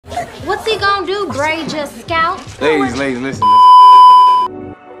don't do braid, just scalp. Ladies, listen.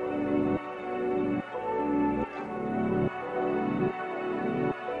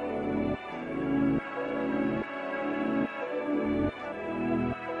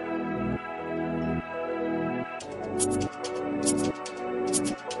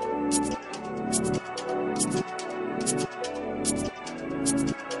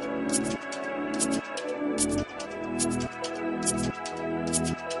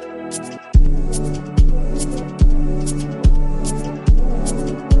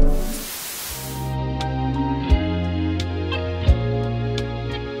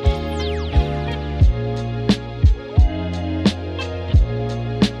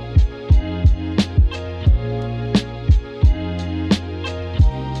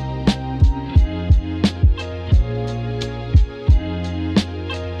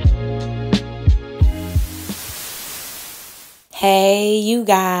 Hey you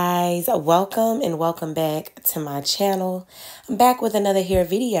guys, welcome and welcome back to my channel. I'm back with another hair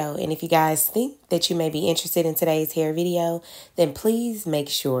video, and if you guys think that you may be interested in today's hair video, then please make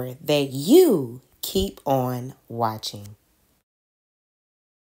sure that you keep on watching.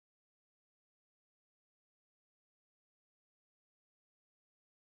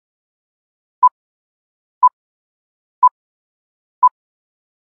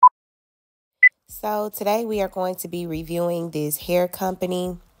 So today we are going to be reviewing this hair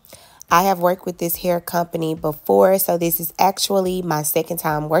company. I have worked with this hair company before, so this is actually my second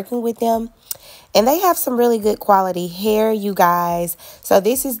time working with them. And they have some really good quality hair, you guys. So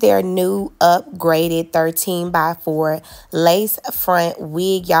this is their new upgraded 13x4 lace front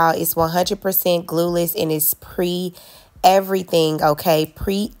wig, y'all. It's 100% glueless and it's pre-everything, okay?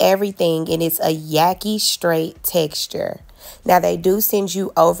 Pre-everything, and it's a Yaki straight texture. Now, they do send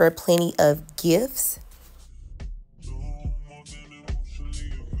you over plenty of gifts.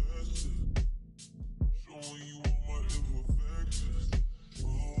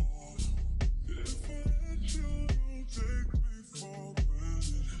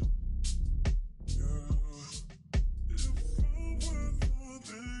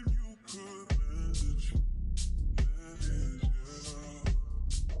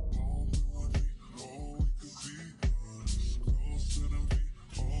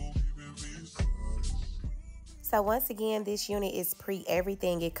 So once again, this unit is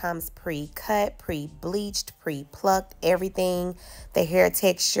pre-everything. It comes pre-cut, pre-bleached, pre-plucked, everything. The hair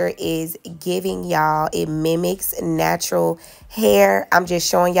texture is giving y'all. It mimics natural hair. I'm just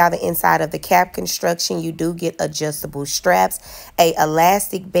showing y'all the inside of the cap construction. You do get adjustable straps, a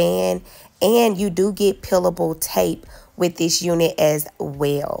elastic band, and you do get peelable tape with this unit as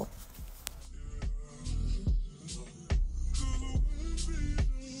well.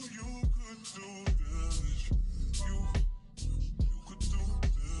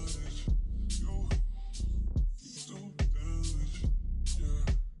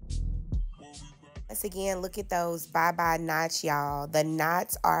 Once again, look at those bye-bye knots, y'all. The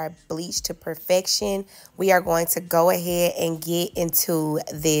knots are bleached to perfection. We are going to go ahead and get into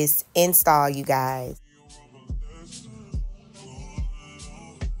this install, you guys.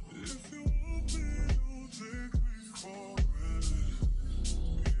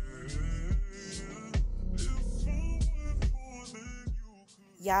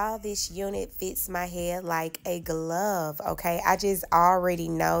 Y'all, this unit fits my head like a glove, okay? I just already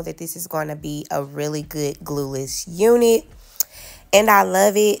know that this is going to be a really good glueless unit, and I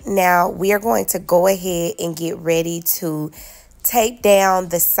love it. Now, we are going to go ahead and get ready to tape down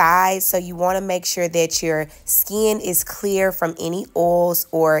the sides. So you want to make sure that your skin is clear from any oils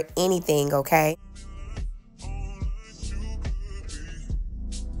or anything, okay?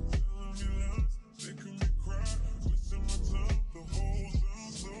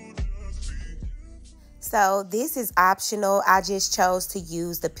 So this is optional. I just chose to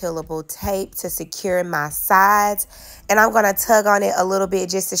use the peelable tape to secure my sides. And I'm going to tug on it a little bit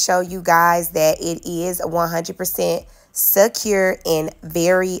just to show you guys that it is 100% secure and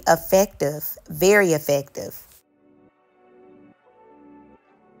very effective. Very effective.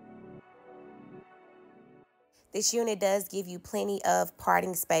 This unit does give you plenty of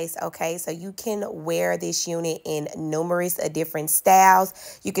parting space, okay? So you can wear this unit in numerous different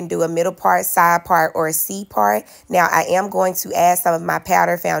styles. You can do a middle part, side part, or a C part. Now, I am going to add some of my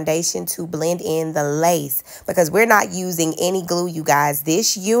powder foundation to blend in the lace because we're not using any glue, you guys.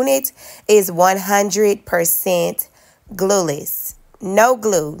 This unit is 100% glueless. No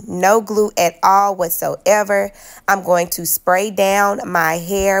glue at all whatsoever. I'm going to spray down my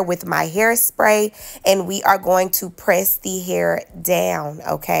hair with my hairspray, and we are going to press the hair down,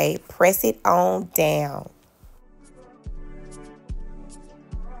 okay? Press it on down.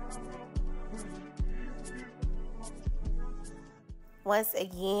 Once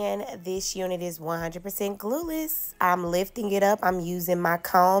again, this unit is 100% glueless. I'm lifting it up. I'm using my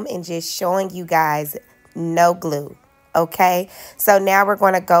comb and just showing you guys no glue. Okay, so now we're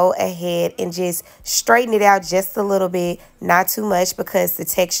going to go ahead and just straighten it out just a little bit, not too much, because the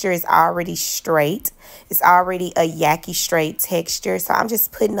texture is already straight. It's already a Yaki straight texture, so I'm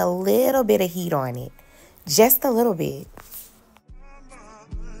just putting a little bit of heat on it, just a little bit.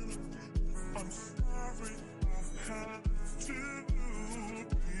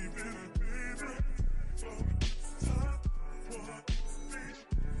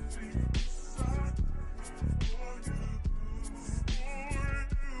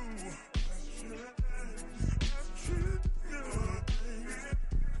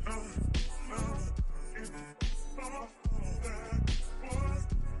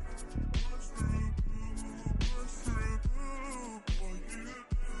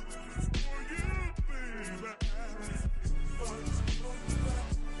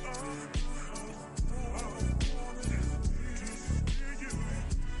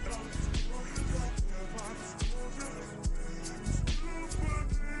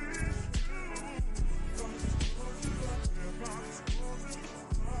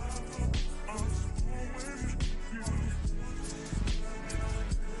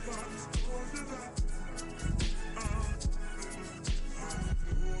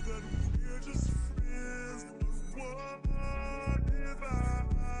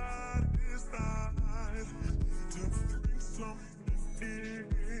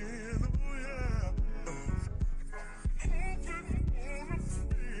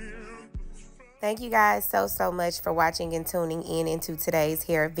 Thank you guys so much for watching and tuning in into today's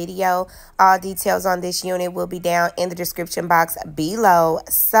hair video. All details on this unit will be down in the description box below.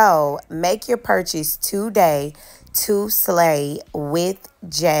 So make your purchase today to slay with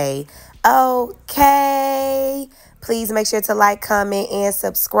Jay. Okay. Please make sure to like, comment, and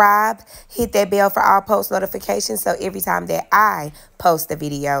subscribe. Hit that bell for all post notifications so every time that I post a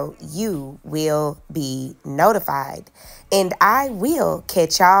video, you will be notified. And I will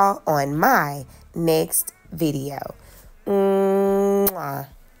catch y'all on my next video. Mwah.